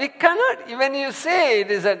 We cannot, when you say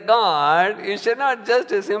it is a God, you should not just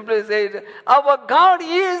simply say it. Our God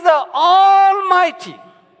is the Almighty,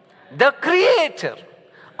 the Creator,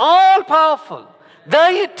 all-powerful,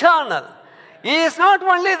 the Eternal. He is not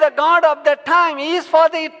only the God of the time, He is for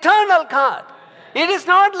the eternal God. It is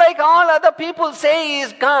not like all other people say He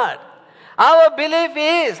is God. Our belief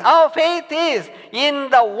is, our faith is in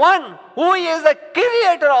the one who is the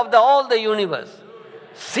creator of all the universe.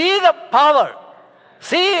 See the power.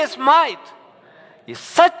 See His might.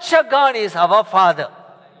 Such a God is our Father.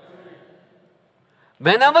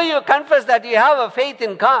 Whenever you confess that you have a faith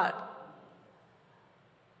in God,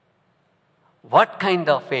 what kind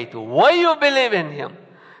of faith? Why you believe in Him?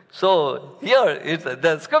 So here,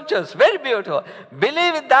 the scripture is very beautiful.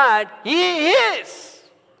 Believe that He is.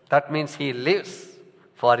 That means He lives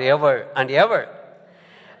forever and ever.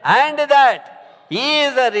 And that He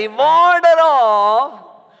is a rewarder of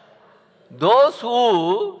those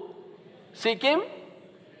who seek Him,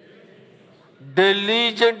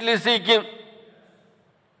 diligently seek Him.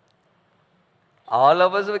 All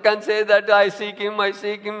of us, we can say that I seek Him, I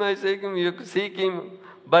seek Him, I seek Him. You seek Him.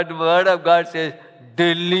 But the Word of God says,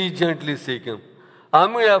 diligently seek Him. How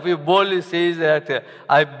many of you boldly says that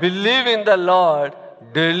I believe in the Lord,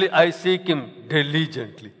 I seek Him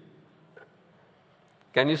diligently?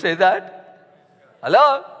 Can you say that?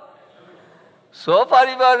 Hello? So far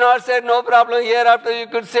you have not said no problem. Hereafter you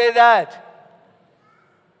could say that.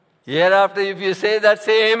 Hereafter if you say that,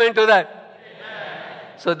 say amen to that.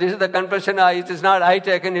 So this is the confession. It is not I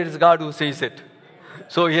taken, it is God who says it.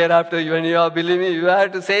 So hereafter, when you are believing, you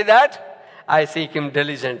have to say that, I seek Him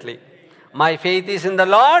diligently. My faith is in the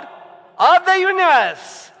Lord of the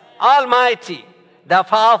universe, Almighty, the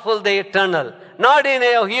powerful, the eternal, not in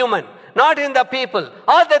a human, not in the people,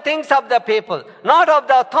 or the things of the people, not of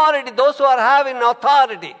the authority, those who are having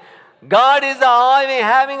authority. God is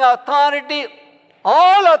having authority,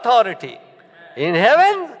 all authority, in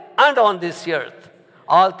heaven and on this earth.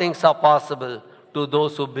 All things are possible to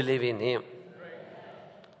those who believe in Him.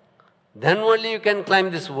 Then only you can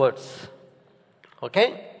climb these words.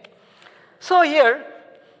 Okay? So here,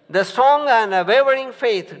 the strong and wavering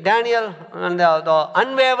faith, Daniel, and the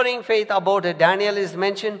unwavering faith about Daniel is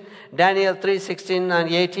mentioned. Daniel 3:16 and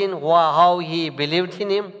 18, how he believed in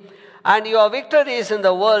Him. And your victories in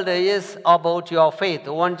the world is about your faith.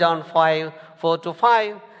 1 John 5,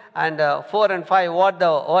 4-5. And 4 and 5,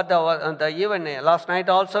 even last night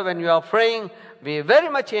also when we are praying, we very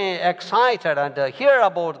much excited and hear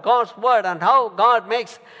about God's word and how God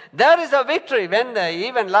makes. There is a victory when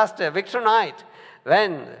even last victory night,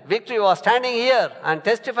 when Victory was standing here and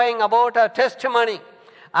testifying about her testimony,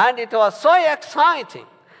 and it was so exciting.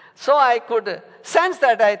 So I could sense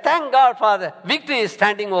that I thank God for the Victory is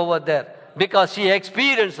standing over there because she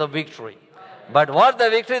experienced the victory. But what the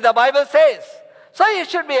victory the Bible says? So it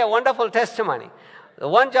should be a wonderful testimony.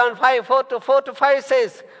 1 John 5, 4-5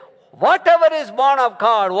 says, whatever is born of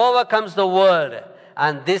God overcomes the world.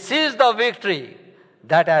 And this is the victory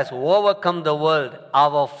that has overcome the world,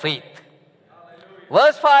 our faith.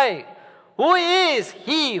 Verse 5, who is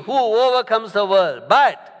he who overcomes the world?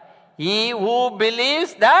 But he who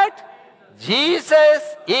believes that Jesus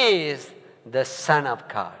is the Son of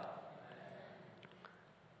God.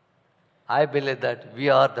 I believe that we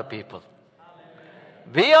are the people.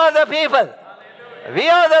 We are the people. Hallelujah. We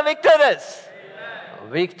are the victors.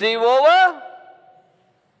 Amen. Victory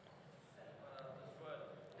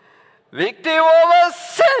over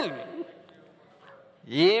sin.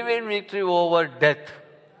 Even victory over death.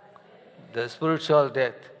 The spiritual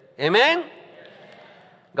death. Amen?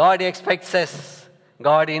 God expects us,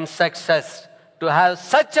 God instructs us to have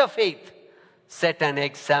such a faith. Set an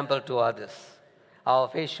example to others. Our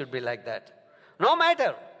faith should be like that. No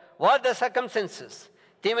matter what the circumstances,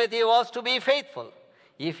 Timothy was to be faithful.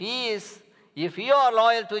 If you are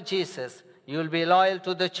loyal to Jesus, you will be loyal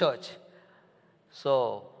to the church.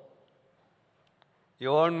 So,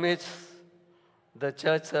 you won't miss the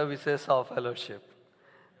church services or fellowship.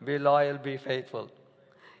 Be loyal, be faithful.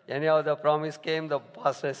 Anyhow, the promise came, the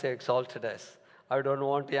pastor exalted us. I don't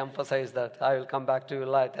want to emphasize that. I will come back to you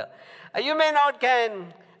later. You may not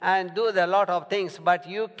can and do a lot of things, but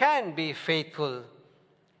you can be faithful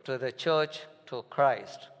to the church, to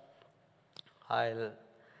Christ. I'll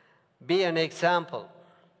be an example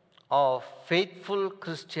of faithful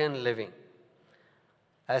Christian living.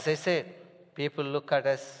 As I said, people look at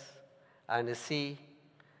us and see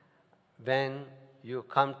when you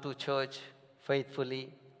come to church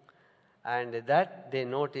faithfully, and that they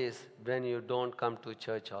notice when you don't come to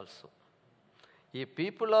church also. If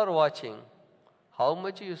people are watching, how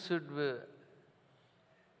much you should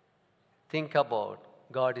think about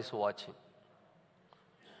God is watching.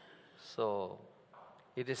 So,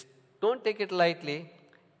 don't take it lightly.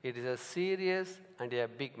 It is a serious and a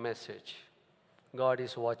big message. God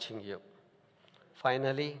is watching you.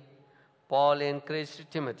 Finally, Paul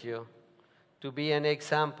encouraged Timothy to be an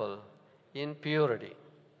example in purity.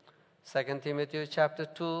 2 Timothy chapter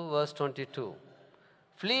 2, verse 22.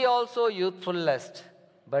 Flee also youthful lust,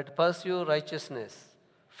 but pursue righteousness,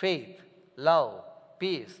 faith, love,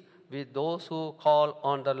 peace with those who call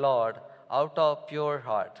on the Lord out of pure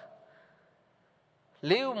heart.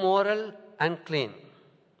 Live moral and clean.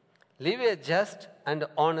 Live a just and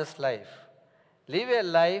honest life. Live a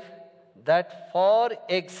life that far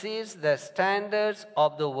exceeds the standards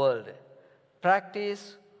of the world.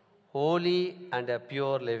 Practice holy and a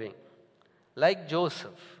pure living. Like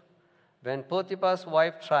Joseph, when Potiphar's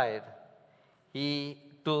wife tried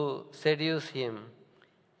to seduce him,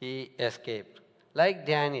 he escaped. Like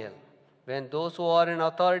Daniel, when those who are in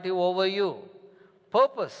authority over you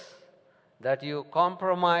purpose that you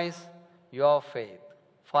compromise your faith.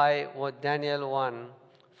 Daniel 1,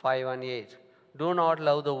 5 and 8. Do not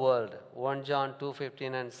love the world. 1 John 2,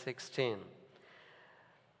 15 and 16.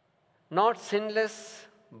 Not sinless,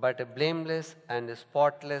 but blameless and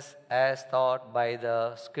spotless as taught by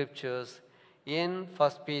the scriptures in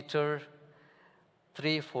 1 Peter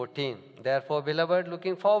 3:14. Therefore, beloved,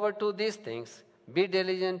 looking forward to these things, be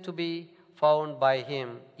diligent to be found by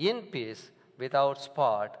him in peace, without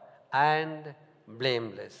spot and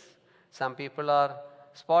blameless. Some people are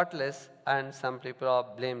spotless and some people are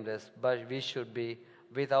blameless, but we should be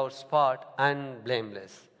without spot and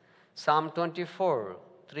blameless. Psalm 24,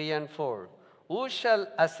 3 and 4. Who shall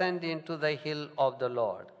ascend into the hill of the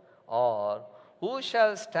Lord? Or who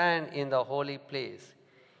shall stand in the holy place?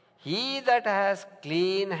 He that has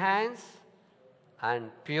clean hands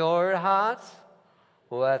and pure hearts,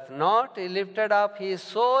 who hath not lifted up his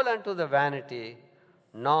soul unto the vanity,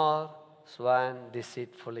 nor sworn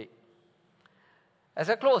deceitfully. As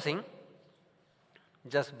a closing,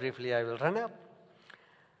 just briefly I will run up.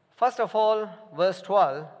 First of all, verse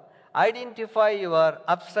 12, identify your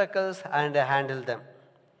obstacles and handle them.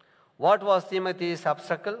 What was Timothy's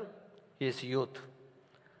obstacle? His youth.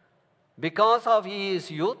 Because of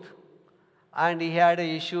his youth, and he had an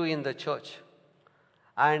issue in the church.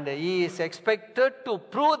 And he is expected to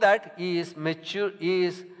prove that he is mature, he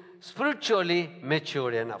is spiritually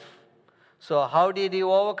matured enough. So how did he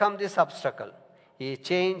overcome this obstacle? He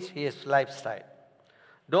changed his lifestyle.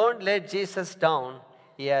 Don't let Jesus down.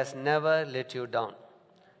 He has never let you down.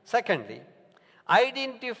 Secondly,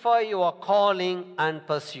 identify your calling and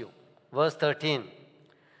pursue. Verse 13.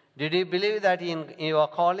 Did you believe that in your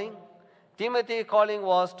calling? Timothy's calling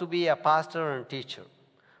was to be a pastor and teacher.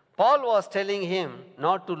 Paul was telling him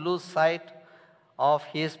not to lose sight of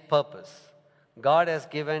his purpose. God has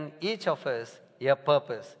given each of us a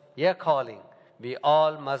purpose, a calling. We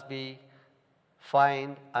all must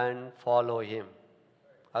find and follow him.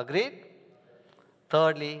 Agreed?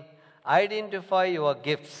 Thirdly, identify your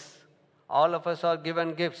gifts. All of us are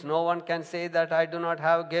given gifts. No one can say that I do not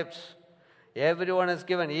have gifts. Everyone is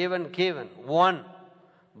given, even given one.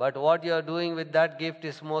 But what you are doing with that gift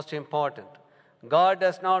is most important. God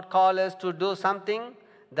does not call us to do something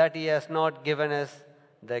that he has not given us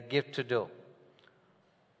the gift to do.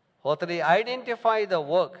 Fourthly, identify the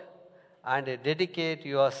work and dedicate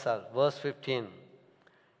yourself. Verse 15.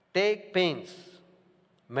 Take pains,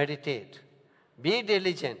 meditate, be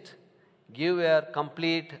diligent, give your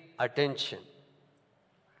complete attention.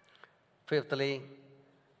 Fifthly,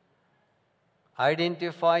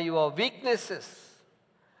 identify your weaknesses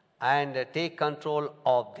and take control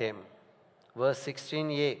of them. Verse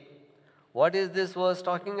 16a. What is this verse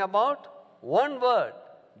talking about? One word,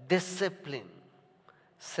 discipline.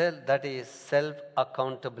 That is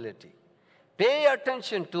self-accountability. Pay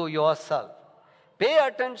attention to yourself. Pay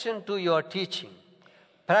attention to your teaching.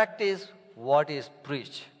 Practice what is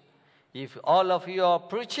preached. If all of you are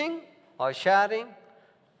preaching or sharing,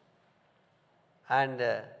 and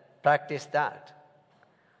practice that.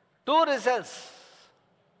 Two results.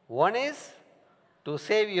 One is to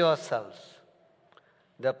save yourselves.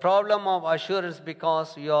 The problem of assurance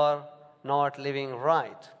because you are not living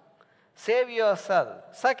right. Save yourself.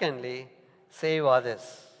 Secondly, save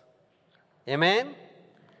others. Amen?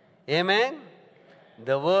 Amen?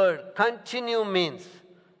 The word continue means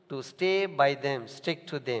to stay by them, stick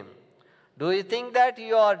to them. Do you think that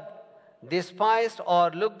you are despised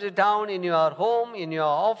or looked down in your home, in your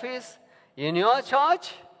office, in your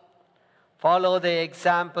church? Follow the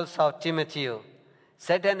examples of Timothy.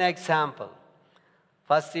 Set an example.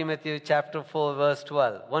 1 Timothy chapter 4 verse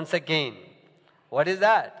 12. Once again, what is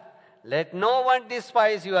that? Let no one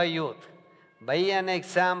despise your youth. Be an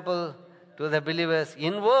example to the believers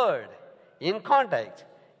in word, in contact,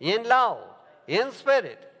 in love, in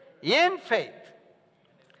spirit, in faith.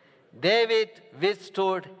 David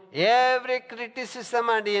withstood every criticism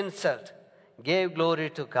and insult, gave glory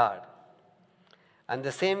to God. And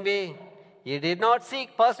the same way, he did not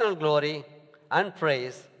seek personal glory and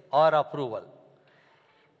praise or approval.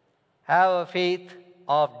 Have a faith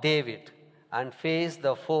of David and face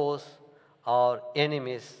the foes or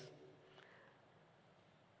enemies.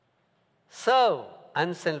 Serve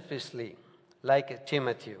unselfishly like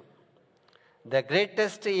Timothy. The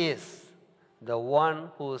greatest is the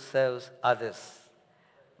one who serves others.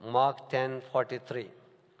 Mark 10:43.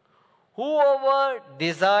 Whoever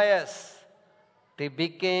desires to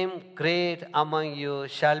become great among you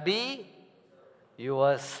shall be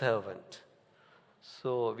your servant.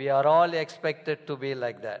 So we are all expected to be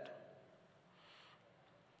like that.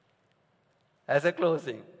 As a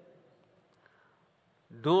closing,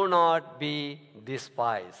 do not be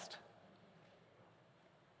despised.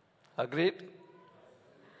 Agreed?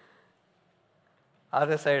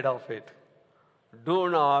 Other side of it. Do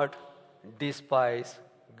not despise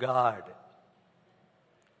God.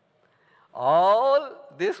 All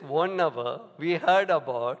this 1 hour we heard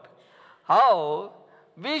about how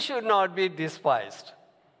we should not be despised.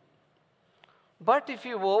 But if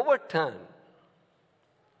you overturn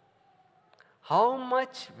how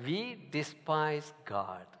much we despise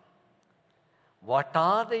God, what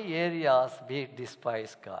are the areas we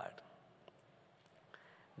despise God?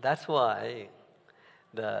 That's why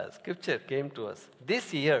the scripture came to us.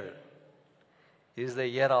 This year is the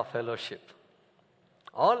year of fellowship.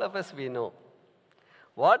 All of us we know.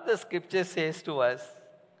 What the scripture says to us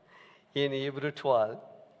in Hebrew 12,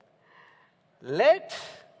 let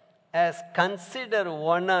us consider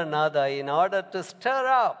one another in order to stir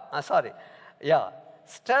up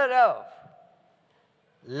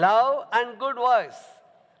love and good works.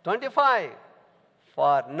 25.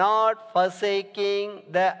 For not forsaking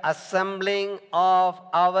the assembling of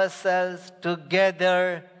ourselves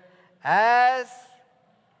together, as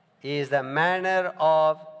is the manner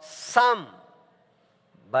of some,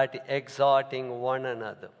 but exhorting one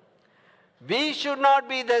another. We should not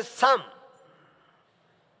be the some.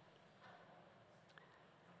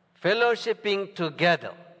 Fellowshipping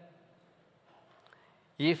together.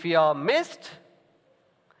 If you are missing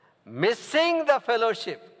the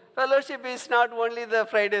fellowship, fellowship is not only the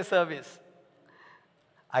Friday service.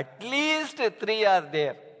 At least 3 are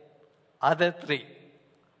there. Other 3.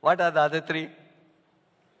 What are the other 3?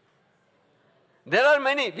 There are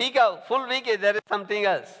many. Full week, there is something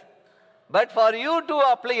else. But for you to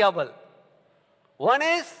applicable, one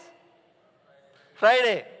is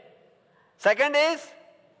Friday. Second is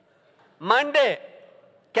Monday,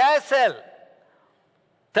 Castle.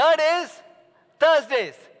 Third is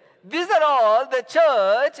Thursdays. These are all the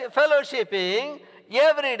church fellowshipping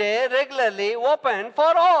every day, regularly, open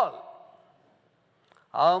for all.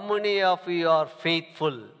 How many of you are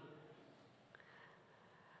faithful?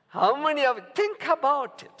 How many of you? Think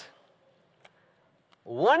about it.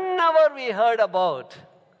 1 hour we heard about,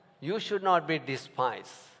 you should not be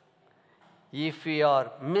despised. If we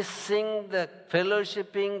are missing the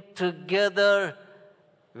fellowshipping together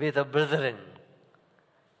with the brethren,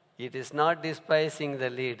 it is not despising the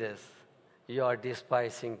leaders. You are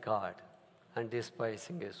despising God and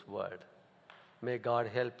despising His word. May God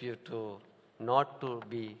help you to not to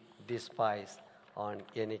be despised on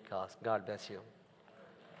any cost. God bless you.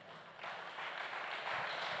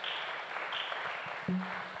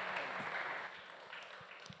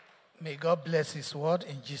 May God bless His word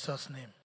in Jesus' name.